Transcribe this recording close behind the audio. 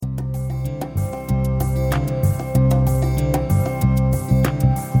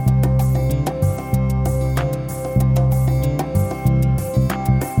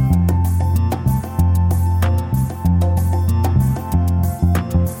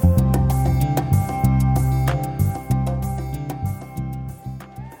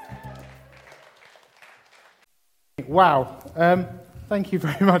Wow. Thank you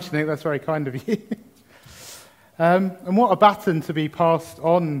very much, Nick. That's very kind of you. And what a baton to be passed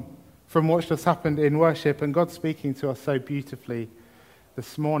on from what just happened in worship and God speaking to us so beautifully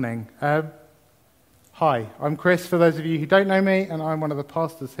this morning. Hi, I'm Chris, for those of you who don't know me, and I'm one of the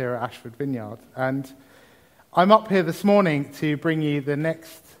pastors here at Ashford Vineyard. And I'm up here this morning to bring you the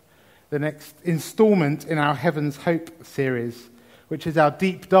next instalment in our Heaven's Hope series, which is our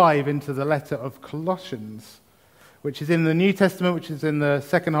deep dive into the letter of Colossians, which is in the New Testament, which is in the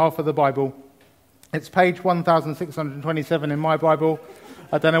second half of the Bible. It's page 1627 in my Bible.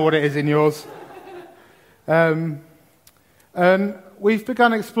 I don't know what it is in yours. And we've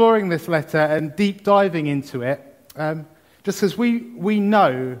begun exploring this letter and deep diving into it, just because we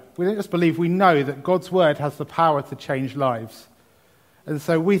know, we don't just believe, we know that God's word has the power to change lives. And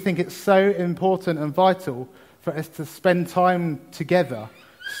so we think it's so important and vital for us to spend time together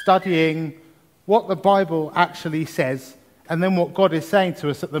studying what the Bible actually says and then what God is saying to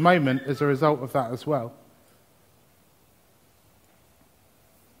us at the moment as a result of that as well.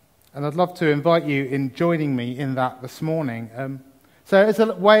 And I'd love to invite you in joining me in that this morning. So as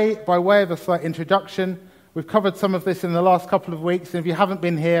by way of a slight introduction, we've covered some of this in the last couple of weeks. And if you haven't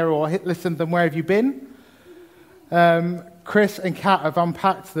been here or listened, then where have you been? Chris and Kat have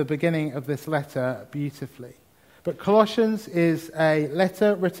unpacked the beginning of this letter beautifully. But Colossians is a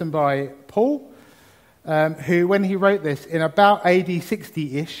letter written by Paul, who, when he wrote this in about AD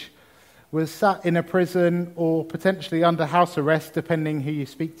 60-ish, was sat in a prison or potentially under house arrest, depending who you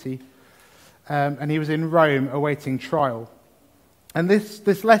speak to. And he was in Rome awaiting trial. And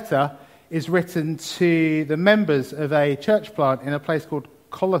this letter is written to the members of a church plant in a place called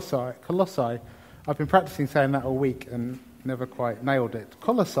Colossae. I've been practicing saying that all week and never quite nailed it.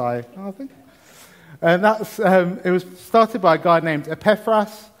 Colossae, I think. And it was started by a guy named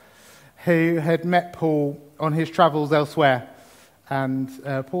Epaphras, who had met Paul on his travels elsewhere. And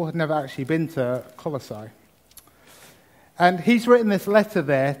Paul had never actually been to Colossae. And he's written this letter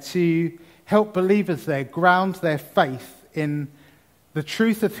there to help believers there ground their faith in the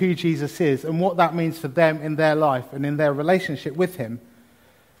truth of who Jesus is and what that means for them in their life and in their relationship with him.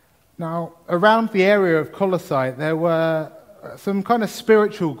 Now, around the area of Colossae, there were some kind of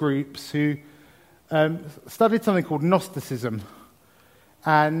spiritual groups who studied something called Gnosticism,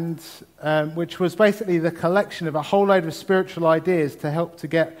 and which was basically the collection of a whole load of spiritual ideas to help to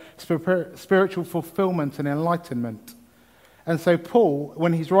get spiritual fulfillment and enlightenment. And so Paul,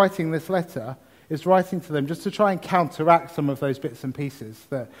 when he's writing this letter, is writing to them just to try and counteract some of those bits and pieces,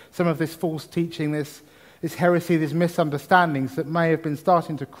 some of this false teaching, this heresy, these misunderstandings that may have been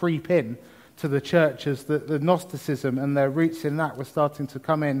starting to creep in to the church as the Gnosticism and their roots in that were starting to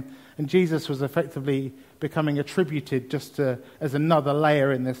come in, and Jesus was effectively becoming attributed just as another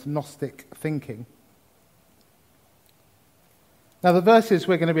layer in this Gnostic thinking. Now, the verses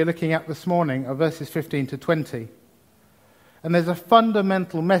we're going to be looking at this morning are verses 15 to 20. And there's a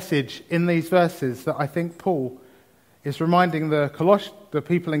fundamental message in these verses that I think Paul is reminding the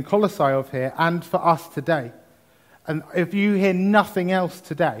people in Colossae of here and for us today. And if you hear nothing else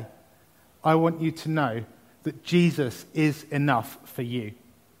today, I want you to know that Jesus is enough for you.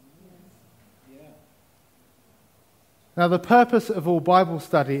 Now, the purpose of all Bible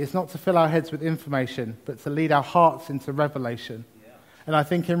study is not to fill our heads with information, but to lead our hearts into revelation. Yeah. And I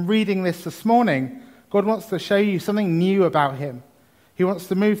think in reading this morning, God wants to show you something new about him. He wants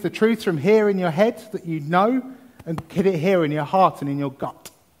to move the truth from here in your head that you know and get it here in your heart and in your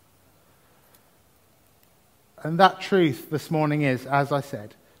gut. And that truth this morning is, as I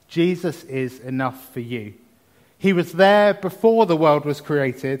said, Jesus is enough for you. He was there before the world was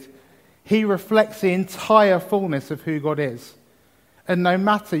created. He reflects the entire fullness of who God is. And no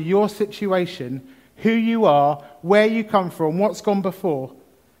matter your situation, who you are, where you come from, what's gone before,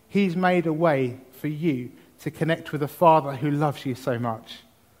 he's made a way for you to connect with a Father who loves you so much.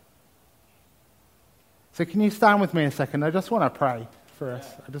 So can you stand with me a second? I just want to pray for us.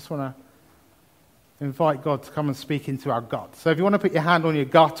 I just want to invite God to come and speak into our gut. So if you want to put your hand on your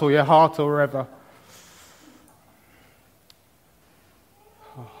gut or your heart or wherever.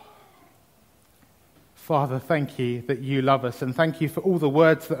 Father, thank you that you love us, and thank you for all the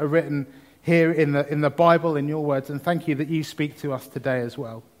words that are written here in the Bible, in your words, and thank you that you speak to us today as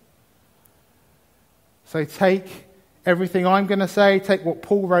well. So take everything I'm going to say, take what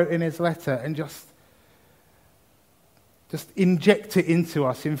Paul wrote in his letter, and just inject it into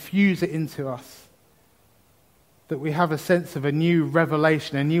us, infuse it into us, that we have a sense of a new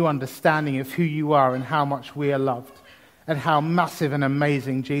revelation, a new understanding of who you are and how much we are loved, and how massive and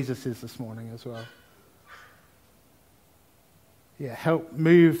amazing Jesus is this morning as well. help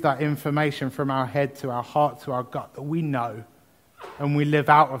move that information from our head to our heart to our gut that we know, and we live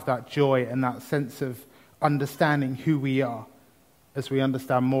out of that joy and that sense of understanding who we are as we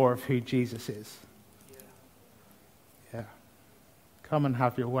understand more of who Jesus is. Yeah. Come and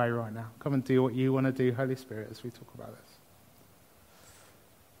have your way right now. Come and do what you want to do, Holy Spirit, as we talk about this.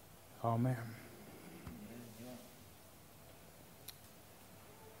 Amen.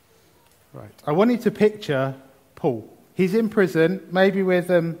 Right. I want you to picture Paul. He's in prison, maybe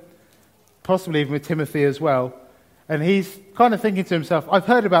with, possibly even with Timothy as well. And he's kind of thinking to himself, I've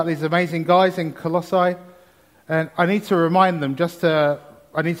heard about these amazing guys in Colossae, and I need to remind them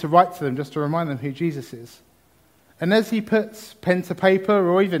I need to write to them just to remind them who Jesus is. And as he puts pen to paper,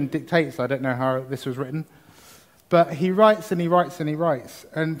 or even dictates, I don't know how this was written, but he writes and he writes and he writes.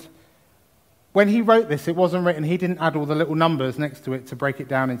 And when he wrote this, it wasn't written, he didn't add all the little numbers next to it to break it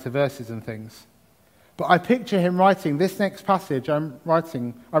down into verses and things. But I picture him writing this next passage I'm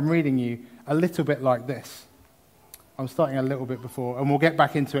reading you a little bit like this. I'm starting a little bit before, and we'll get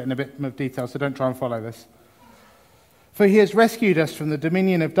back into it in a bit of detail, so don't try and follow this. For he has rescued us from the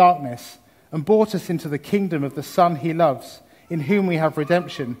dominion of darkness and brought us into the kingdom of the Son he loves, in whom we have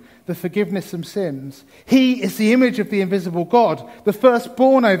redemption, the forgiveness of sins. He is the image of the invisible God, the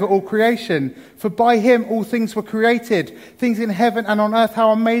firstborn over all creation. For by him all things were created, things in heaven and on earth.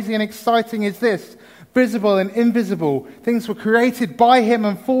 How amazing and exciting is this! Visible and invisible, things were created by him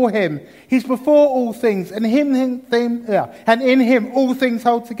and for him. He's before all things, and in him all things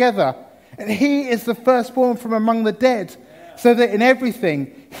hold together. And he is the firstborn from among the dead, so that in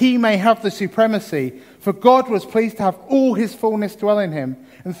everything he may have the supremacy. For God was pleased to have all his fullness dwell in him,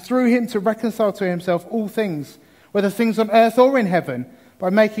 and through him to reconcile to himself all things, whether things on earth or in heaven,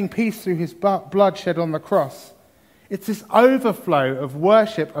 by making peace through his blood shed on the cross. It's this overflow of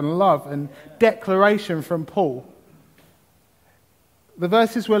worship and love and declaration from Paul. The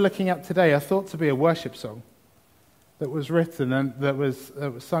verses we're looking at today are thought to be a worship song that was written and that was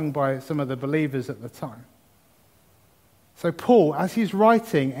sung by some of the believers at the time. So Paul, as he's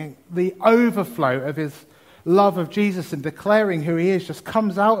writing, the overflow of his love of Jesus and declaring who he is just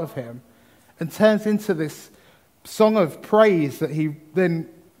comes out of him and turns into this song of praise that he then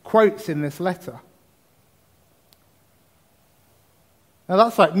quotes in this letter. Now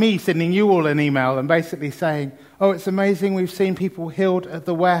that's like me sending you all an email and basically saying, oh, it's amazing, we've seen people healed at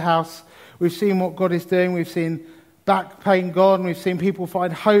the warehouse, we've seen what God is doing, we've seen back pain gone, we've seen people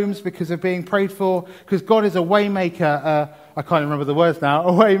find homes because of being prayed for, because God is a way maker, I can't remember the words now,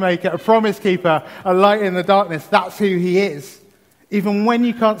 a way maker, a promise keeper, a light in the darkness. That's who he is. Even when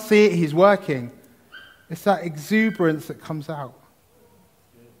you can't see it, he's working. It's that exuberance that comes out.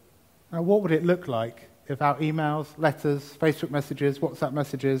 Now what would it look like if our emails, letters, Facebook messages, WhatsApp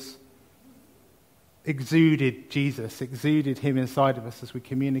messages exuded Jesus, exuded him inside of us as we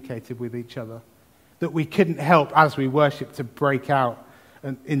communicated with each other? That we couldn't help as we worship to break out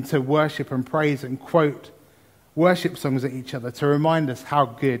into worship and praise and quote worship songs at each other to remind us how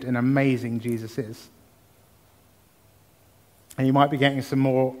good and amazing Jesus is. And you might be getting some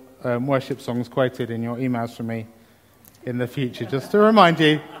more worship songs quoted in your emails from me in the future, just to remind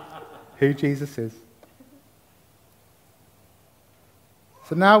you who Jesus is.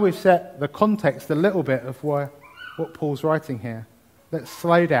 So now we've set the context a little bit of what Paul's writing here. Let's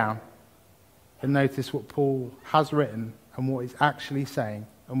slow down and notice what Paul has written and what he's actually saying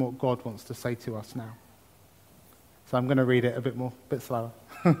and what God wants to say to us now. So I'm going to read it a bit slower.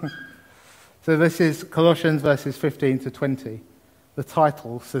 So this is Colossians verses 15 to 20. The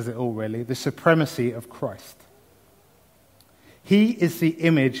title says it all really, the supremacy of Christ. He is the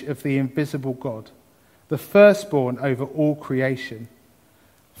image of the invisible God, the firstborn over all creation.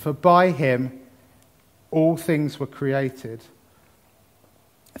 For by him all things were created,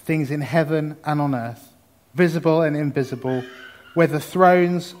 things in heaven and on earth, visible and invisible, whether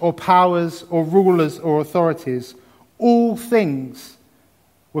thrones or powers or rulers or authorities, all things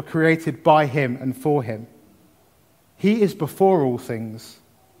were created by him and for him. He is before all things,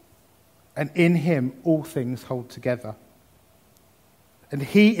 and in him all things hold together. And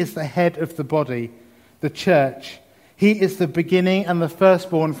he is the head of the body, the church. He is the beginning and the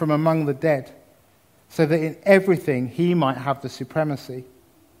firstborn from among the dead, so that in everything he might have the supremacy.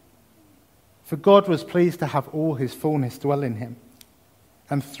 For God was pleased to have all his fullness dwell in him,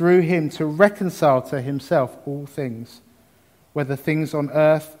 and through him to reconcile to himself all things, whether things on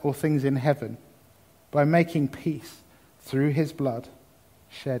earth or things in heaven, by making peace through his blood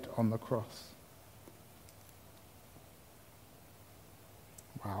shed on the cross.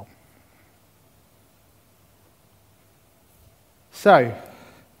 Wow. So,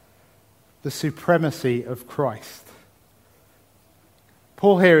 the supremacy of Christ.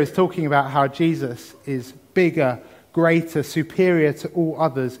 Paul here is talking about how Jesus is bigger, greater, superior to all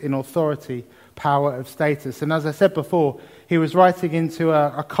others in authority, power, of status. And as I said before, he was writing into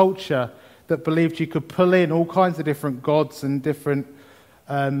a culture that believed you could pull in all kinds of different gods and different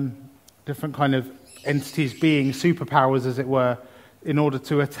kind of entities, being superpowers, as it were, in order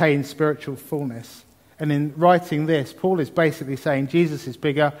to attain spiritual fullness. And in writing this, Paul is basically saying Jesus is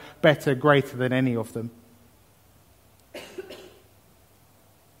bigger, better, greater than any of them.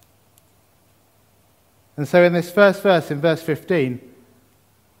 And so in this first verse, in verse 15,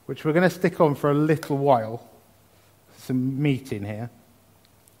 which we're going to stick on for a little while, some meat in here,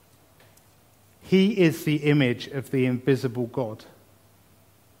 he is the image of the invisible God.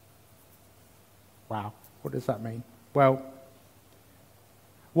 Wow, what does that mean? Well,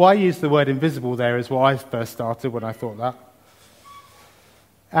 why use the word invisible there is what I first started when I thought that.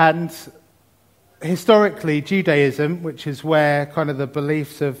 And historically, Judaism, which is where kind of the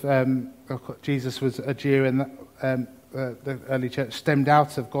beliefs of Jesus was a Jew and the early church stemmed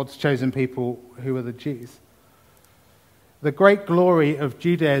out of God's chosen people who were the Jews. The great glory of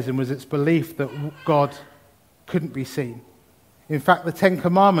Judaism was its belief that God couldn't be seen. In fact, the Ten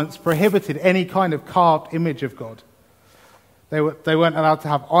Commandments prohibited any kind of carved image of God. They weren't allowed to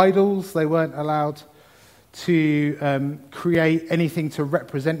have idols. They weren't allowed to create anything to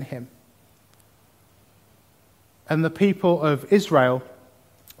represent him. And the people of Israel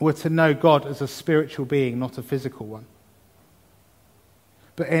were to know God as a spiritual being, not a physical one.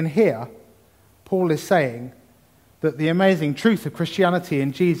 But in here, Paul is saying that the amazing truth of Christianity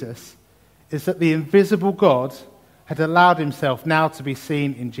in Jesus is that the invisible God had allowed himself now to be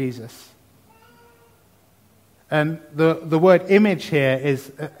seen in Jesus. And the word image here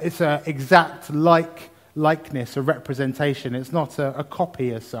it's an exact likeness, a representation. It's not a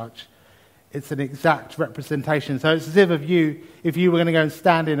copy as such. It's an exact representation. So it's as if if you were going to go and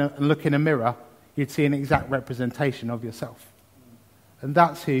stand in and look in a mirror, you'd see an exact representation of yourself. And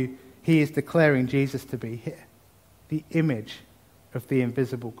that's who he is declaring Jesus to be here. The image of the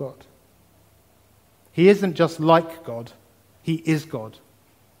invisible God. He isn't just like God. He is God,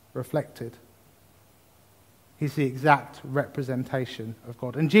 reflected. He's the exact representation of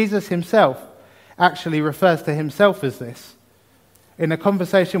God. And Jesus himself actually refers to himself as this. In a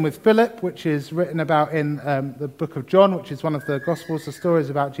conversation with Philip, which is written about in the book of John, which is one of the Gospels, the stories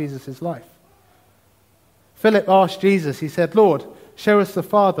about Jesus' life. Philip asked Jesus, he said, "Lord, show us the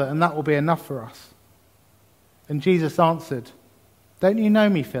Father, and that will be enough for us." And Jesus answered, "Don't you know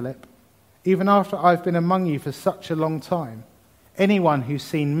me, Philip? Even after I've been among you for such a long time, anyone who's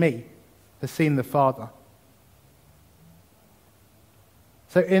seen me has seen the Father."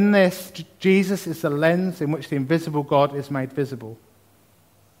 So in this, Jesus is the lens in which the invisible God is made visible.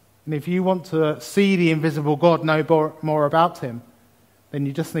 And if you want to see the invisible God, know more about him, then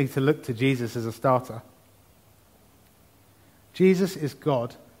you just need to look to Jesus as a starter. Jesus is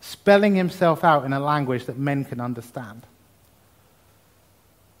God, spelling himself out in a language that men can understand.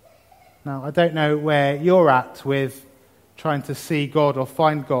 Now, I don't know where you're at with trying to see God or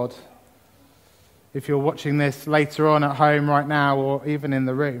find God, if you're watching this later on at home right now or even in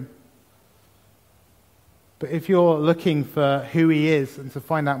the room. But if you're looking for who he is and to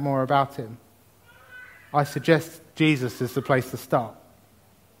find out more about him, I suggest Jesus is the place to start.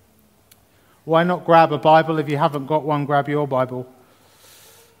 Why not grab a Bible? If you haven't got one, grab your Bible.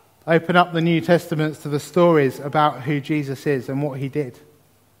 Open up the New Testaments to the stories about who Jesus is and what he did.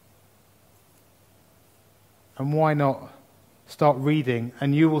 And why not start reading,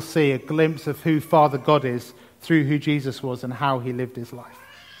 and you will see a glimpse of who Father God is through who Jesus was and how he lived his life.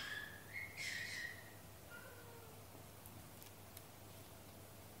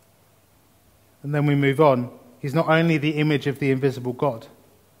 And then we move on. He's not only the image of the invisible God,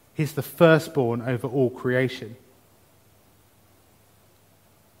 he's the firstborn over all creation.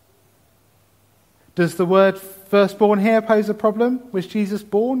 Does the word firstborn here pose a problem? Was Jesus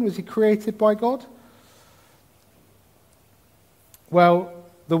born? Was he created by God? Well,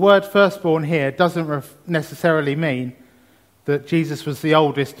 the word firstborn here doesn't necessarily mean that Jesus was the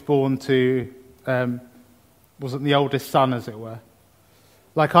oldest born to, wasn't the oldest son, as it were.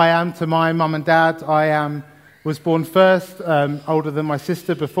 Like I am to my mum and dad, was born first, older than my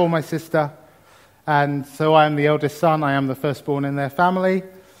sister, before my sister, and so I am the eldest son. I am the firstborn in their family,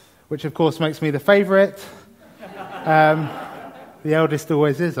 which of course makes me the favourite. The eldest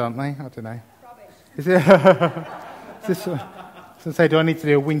always is, aren't they? I don't know. Is it? Is this? So say, do I need to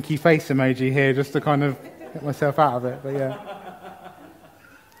do a winky face emoji here just to kind of get myself out of it? But yeah.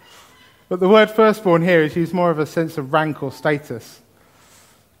 But the word firstborn here is used more of a sense of rank or status.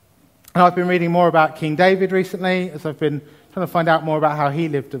 And I've been reading more about King David recently as I've been trying to find out more about how he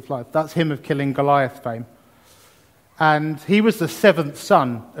lived his life. That's him of killing Goliath fame. And he was the 7th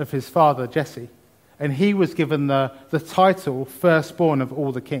son of his father, Jesse. And he was given the title firstborn of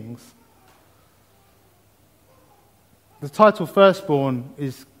all the kings. The title firstborn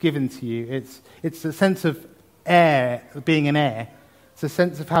is given to you. It's a sense of heir, being an heir. It's a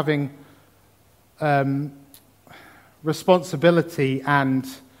sense of having responsibility and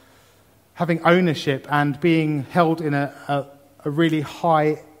having ownership and being held in a really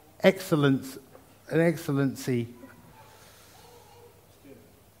high excellency.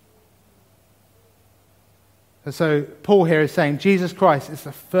 And so Paul here is saying Jesus Christ is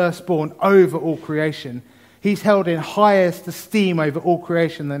the firstborn over all creation. He's held in highest esteem over all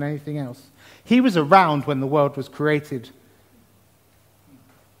creation than anything else. He was around when the world was created.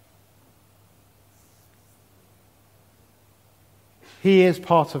 He is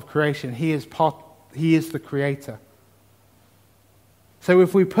part of creation. He is the creator. So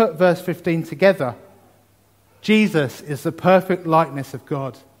if we put verse 15 together, Jesus is the perfect likeness of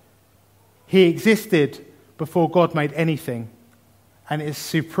God. He existed before God made anything, and is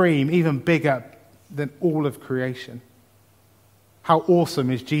supreme, even bigger than all of creation. How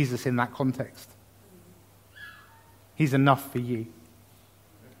awesome is Jesus in that context? He's enough for you.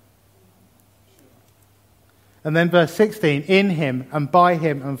 And then verse 16, in him and by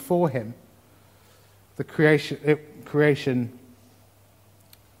him and for him, the creation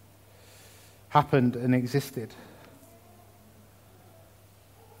happened and existed.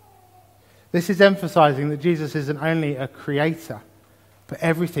 This is emphasizing that Jesus isn't only a creator, but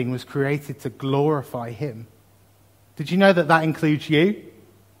everything was created to glorify him. Did you know that includes you?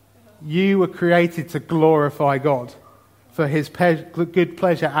 You were created to glorify God for his good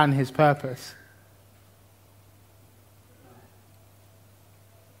pleasure and his purpose.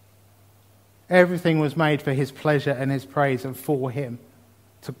 Everything was made for his pleasure and his praise and for him,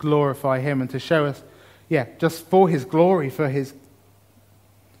 to glorify him and to show us, just for his glory, for his...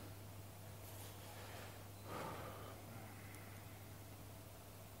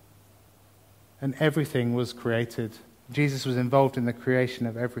 And everything was created. Jesus was involved in the creation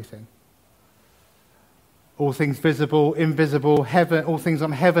of everything. All things visible, invisible, heaven, all things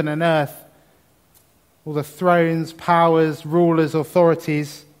on heaven and earth, all the thrones, powers, rulers,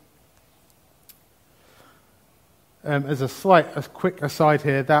 authorities. As a quick aside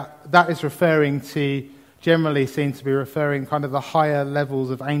here, that is referring to, generally seems to be referring kind of the higher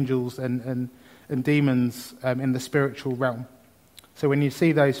levels of angels and demons in the spiritual realm. So when you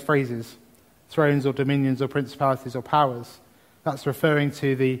see those phrases, thrones or dominions or principalities or powers, that's referring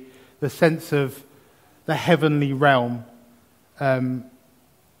to the sense of the heavenly realm,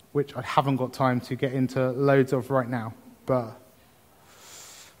 which I haven't got time to get into loads of right now. But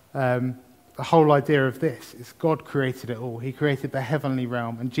the whole idea of this is God created it all. He created the heavenly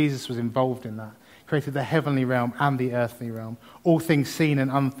realm, and Jesus was involved in that. He created the heavenly realm and the earthly realm, all things seen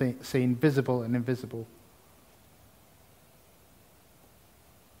and unseen, visible and invisible.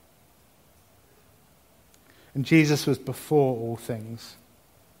 And Jesus was before all things.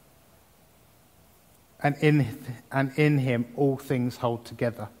 And in him all things hold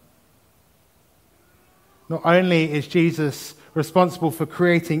together. Not only is Jesus responsible for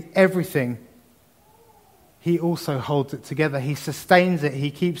creating everything, he also holds it together. He sustains it. He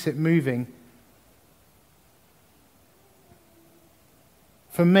keeps it moving.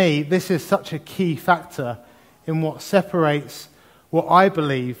 For me, this is such a key factor in what separates what I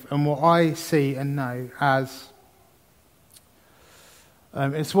believe and what I see and know as...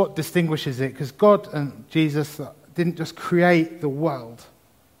 it's what distinguishes it, because God and Jesus didn't just create the world.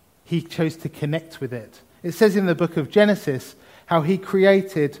 He chose to connect with it. It says in the book of Genesis how he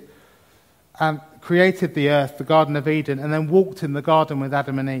created the earth, the Garden of Eden, and then walked in the garden with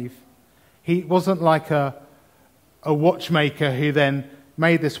Adam and Eve. He wasn't like a watchmaker who then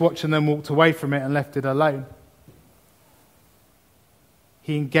made this watch and then walked away from it and left it alone.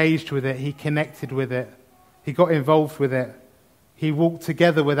 He engaged with it. He connected with it. He got involved with it. He walked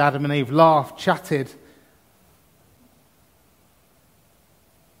together with Adam and Eve, laughed, chatted.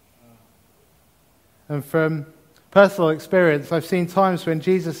 And from personal experience, I've seen times when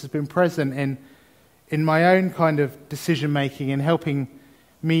Jesus has been present in my own kind of decision-making and helping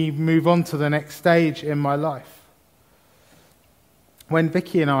me move on to the next stage in my life. When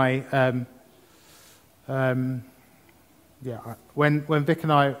Vicky and I... when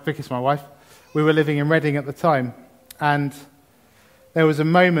Vicky's my wife, we were living in Reading at the time, and there was a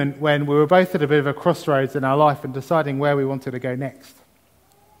moment when we were both at a bit of a crossroads in our life and deciding where we wanted to go next.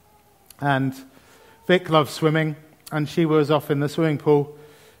 And Vic loved swimming, and she was off in the swimming pool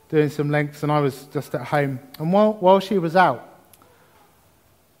doing some lengths, and I was just at home. And while she was out,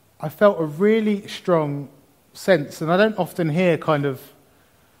 I felt a really strong sense, and I don't often hear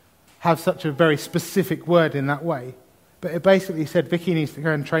have such a very specific word in that way, but it basically said Vicky needs to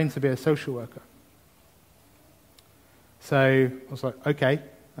go and train to be a social worker. So I was like, okay,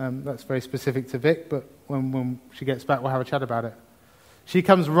 that's very specific to Vic, but when she gets back, we'll have a chat about it. She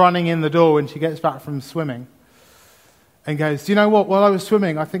comes running in the door when she gets back from swimming and goes, do you know what? While I was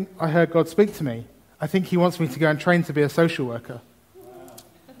swimming, I think I heard God speak to me. I think he wants me to go and train to be a social worker.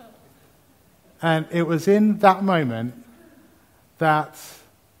 And it was in that moment that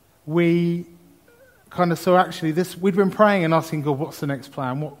we kind of saw actually this. We'd been praying and asking God, what's the next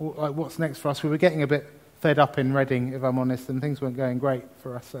plan? What's next for us? We were getting a bit fed up in Reading, if I'm honest, and things weren't going great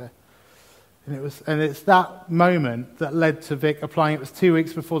for us there. And it's that moment that led to Vic applying. It was 2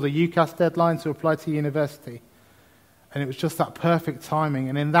 weeks before the UCAS deadline to apply to university. And it was just that perfect timing.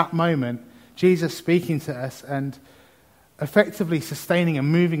 And in that moment, Jesus speaking to us and effectively sustaining and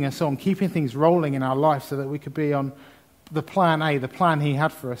moving us on, keeping things rolling in our life so that we could be on the plan A, the plan he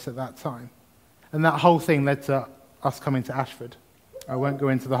had for us at that time. And that whole thing led to us coming to Ashford. I won't go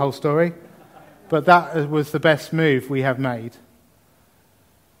into the whole story, but that was the best move we have made.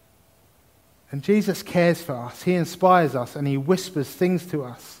 And Jesus cares for us. He inspires us and he whispers things to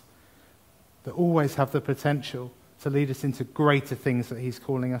us that always have the potential to lead us into greater things that he's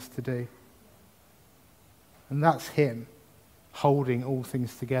calling us to do. And that's him holding all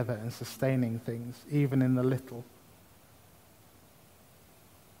things together and sustaining things, even in the little.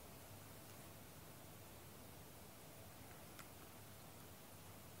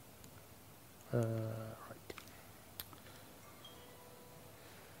 Right.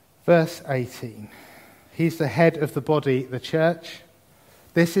 Verse 18. He's the head of the body, the church.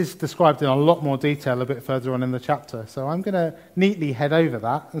 This is described in a lot more detail a bit further on in the chapter. So I'm going to neatly head over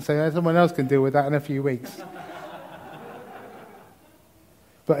that and say someone else can deal with that in a few weeks.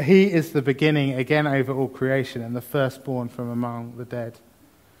 But he is the beginning again over all creation and the firstborn from among the dead.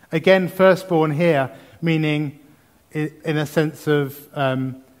 Again, firstborn here, meaning in a sense of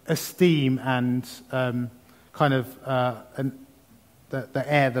esteem and the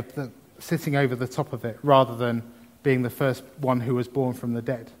air, sitting over the top of it, rather than being the first one who was born from the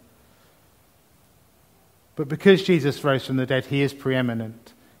dead. But because Jesus rose from the dead, he is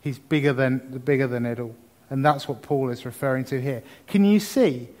preeminent. He's bigger than it all. And that's what Paul is referring to here. Can you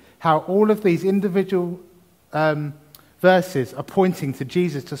see how all of these individual verses are pointing to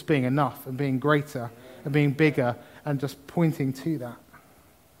Jesus just being enough and being greater and being bigger and just pointing to that?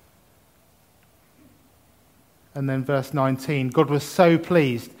 And then verse 19, God was so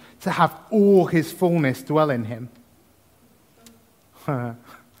pleased to have all his fullness dwell in him.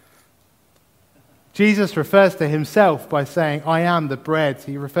 Jesus refers to himself by saying, I am the bread.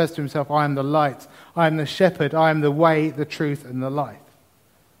 He refers to himself, I am the light. I am the shepherd. I am the way, the truth, and the life.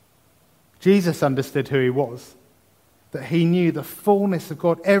 Jesus understood who he was. That he knew the fullness of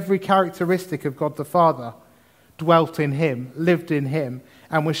God, every characteristic of God the Father dwelt in him, lived in him,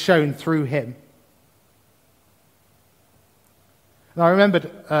 and was shown through him. And I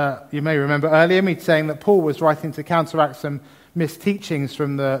remembered, you may remember earlier me saying that Paul was writing to counteract some misteachings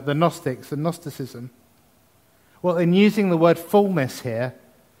from the Gnostics and Gnosticism. Well, in using the word fullness here,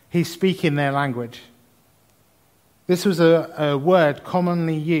 he's speaking their language. This was a word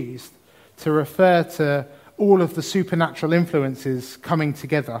commonly used to refer to all of the supernatural influences coming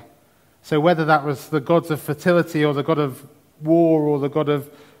together. So whether that was the gods of fertility or the god of war or the god of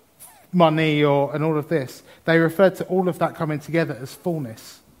money and all of this, they referred to all of that coming together as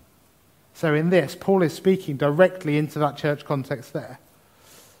fullness. So in this, Paul is speaking directly into that church context there,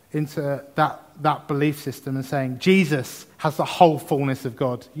 into that belief system and saying, Jesus has the whole fullness of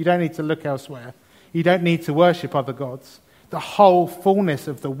God. You don't need to look elsewhere. You don't need to worship other gods. The whole fullness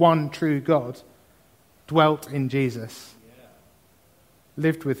of the one true God dwelt in Jesus,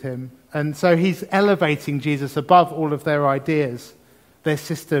 lived with him. And so he's elevating Jesus above all of their ideas, their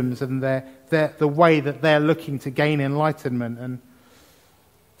systems, and the way that they're looking to gain enlightenment and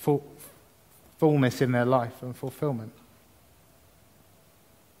fullness in their life and fulfillment.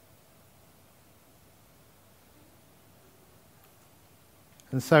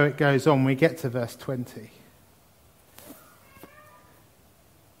 And so it goes on. We get to verse 20.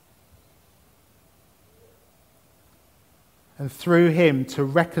 And through him to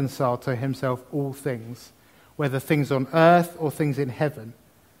reconcile to himself all things, whether things on earth or things in heaven,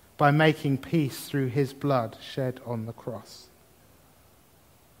 by making peace through his blood shed on the cross.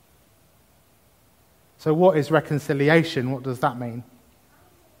 So what is reconciliation? What does that mean?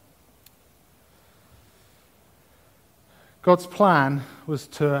 God's plan was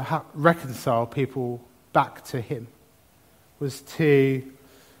to reconcile people back to him, was to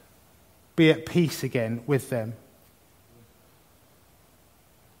be at peace again with them.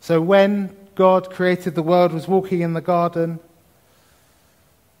 So when God created the world, was walking in the garden,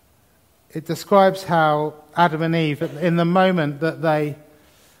 it describes how Adam and Eve, in the moment that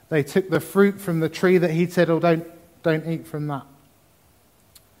they took the fruit from the tree that he'd said, oh, don't eat from that.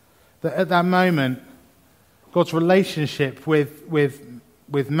 That at that moment, God's relationship with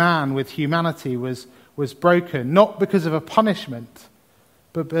man, with humanity, was broken, not because of a punishment,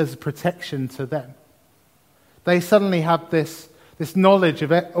 but as a protection to them. They suddenly had this knowledge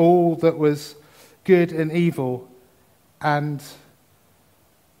of all that was good and evil, and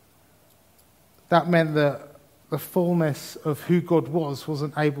that meant that the fullness of who God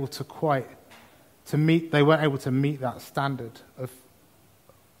wasn't able to meet. They weren't able to meet that standard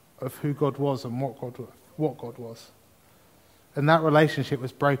of who God was and what God was. And that relationship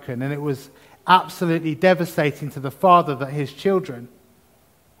was broken, and it was absolutely devastating to the father that his children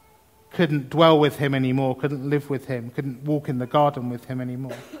couldn't dwell with him anymore, couldn't live with him, couldn't walk in the garden with him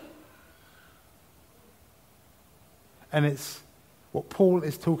anymore. And it's what Paul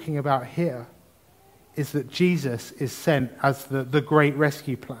is talking about here, is that Jesus is sent as the great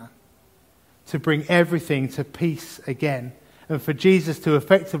rescue plan to bring everything to peace again, and for Jesus to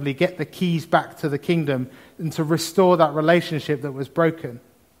effectively get the keys back to the kingdom and to restore that relationship that was broken.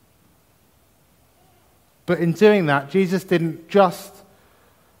 But in doing that, Jesus didn't just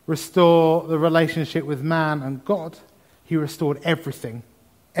restore the relationship with man and God. He restored everything.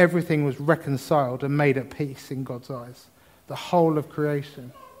 Everything was reconciled and made at peace in God's eyes. The whole of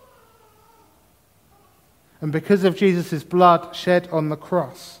creation. And because of Jesus' blood shed on the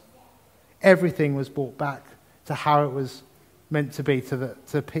cross, everything was brought back to how it was meant to be,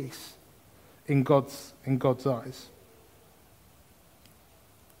 to peace in God's eyes.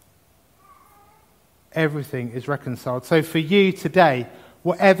 Everything is reconciled. So for you today,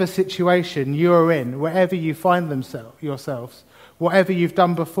 whatever situation you're in, wherever you find yourselves, whatever you've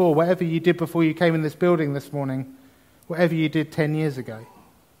done before, whatever you did before you came in this building this morning, whatever you did 10 years ago,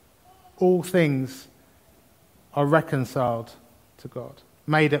 all things are reconciled to God,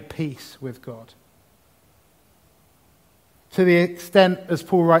 made at peace with God. To the extent, as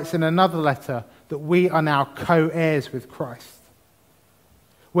Paul writes in another letter, that we are now co-heirs with Christ.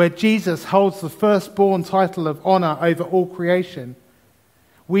 Where Jesus holds the firstborn title of honor over all creation,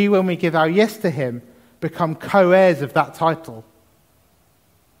 we, when we give our yes to him, become co-heirs of that title.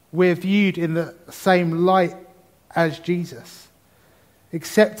 We're viewed in the same light as Jesus,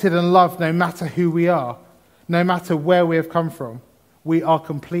 accepted and loved no matter who we are, no matter where we have come from. We are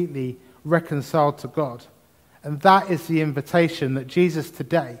completely reconciled to God. And that is the invitation that Jesus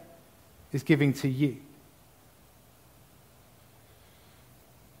today is giving to you.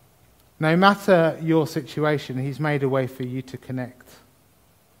 No matter your situation, he's made a way for you to connect.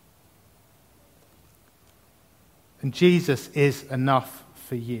 And Jesus is enough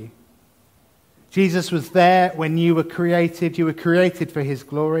for you. Jesus was there when you were created. You were created for his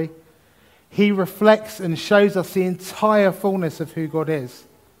glory. He reflects and shows us the entire fullness of who God is.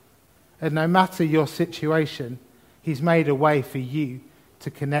 And no matter your situation, he's made a way for you to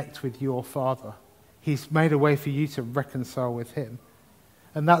connect with your Father. He's made a way for you to reconcile with him.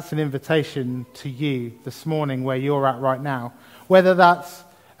 And that's an invitation to you this morning where you're at right now. Whether that's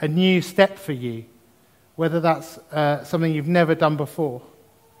a new step for you, whether that's something you've never done before,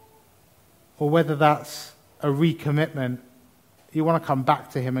 or whether that's a recommitment, you want to come back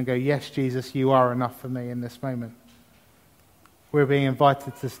to him and go, yes, Jesus, you are enough for me in this moment. We're being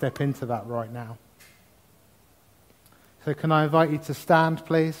invited to step into that right now. So can I invite you to stand,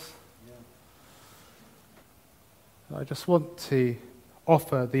 please? Yeah. I just want to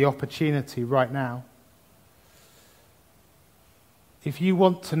offer the opportunity right now. If you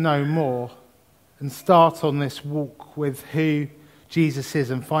want to know more and start on this walk with who Jesus is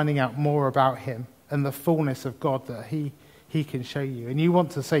and finding out more about him and the fullness of God that he can show you, and you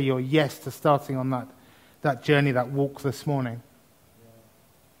want to say your yes to starting on that journey, that walk this morning,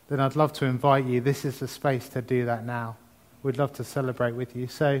 then I'd love to invite you. This is the space to do that now. We'd love to celebrate with you.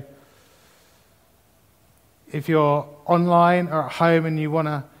 So if you're online or at home and you want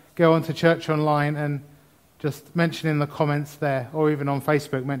to go onto Church Online and just mention in the comments there, or even on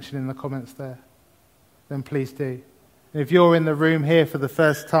Facebook, mention in the comments there, then please do. And if you're in the room here for the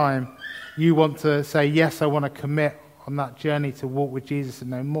first time, you want to say, yes, I want to commit on that journey to walk with Jesus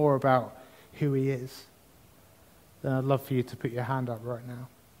and know more about who he is, then I'd love for you to put your hand up right now.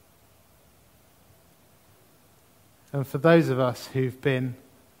 And for those of us who've who've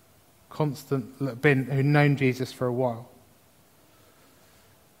known Jesus for a while,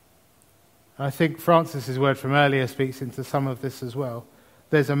 I think Francis's word from earlier speaks into some of this as well.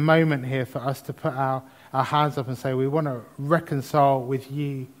 There's a moment here for us to put our hands up and say, we want to reconcile with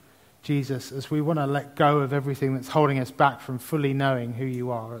you, Jesus, as we want to let go of everything that's holding us back from fully knowing who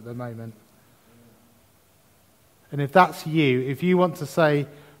you are at the moment. And if that's you, if you want to say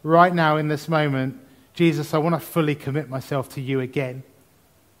right now in this moment, Jesus, I want to fully commit myself to you again.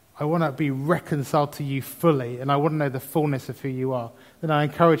 I want to be reconciled to you fully, and I want to know the fullness of who you are, then I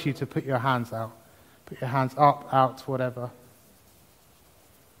encourage you to put your hands out. Put your hands up, out, whatever.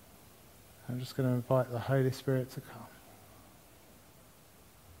 I'm just going to invite the Holy Spirit to come.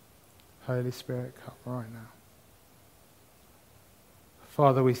 Holy Spirit, come right now.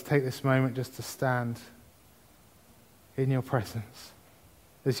 Father, we take this moment just to stand in your presence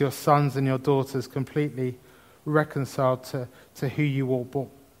as your sons and your daughters completely reconciled to who you all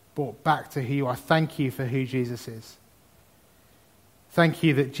brought back to who you are. Thank you for who Jesus is. Thank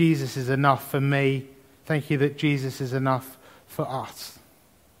you that Jesus is enough for me. Thank you that Jesus is enough for us.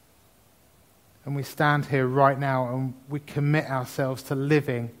 And we stand here right now and we commit ourselves to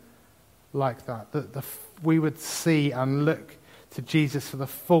living like that. That we would see and look to Jesus for the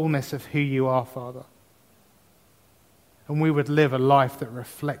fullness of who you are, Father. And we would live a life that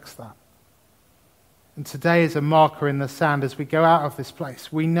reflects that. And today is a marker in the sand as we go out of this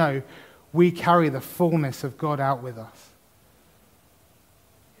place. We know we carry the fullness of God out with us.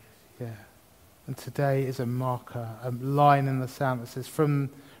 Yeah. And today is a marker, a line in the sand that says from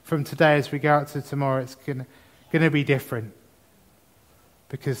today as we go out to tomorrow, it's going to be different.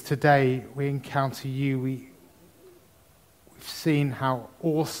 Because today we encounter you. We've seen how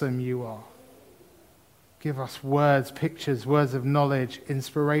awesome you are. Give us words, pictures, words of knowledge,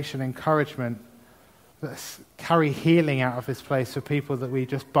 inspiration, encouragement that carry healing out of this place for people that we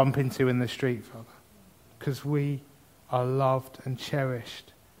just bump into in the street, Father. Because we are loved and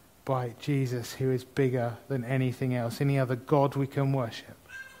cherished by Jesus, who is bigger than anything else, any other God we can worship,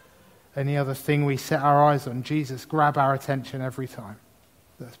 any other thing we set our eyes on. Jesus, grab our attention every time.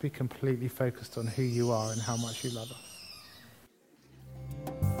 Let's be completely focused on who you are and how much you love us.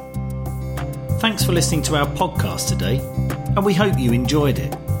 Thanks for listening to our podcast today, and we hope you enjoyed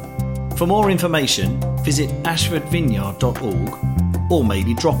it. For more information, visit ashfordvineyard.org, or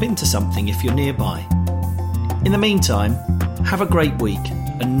maybe drop into something if you're nearby. In the meantime, have a great week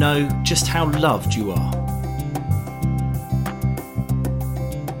and know just how loved you are.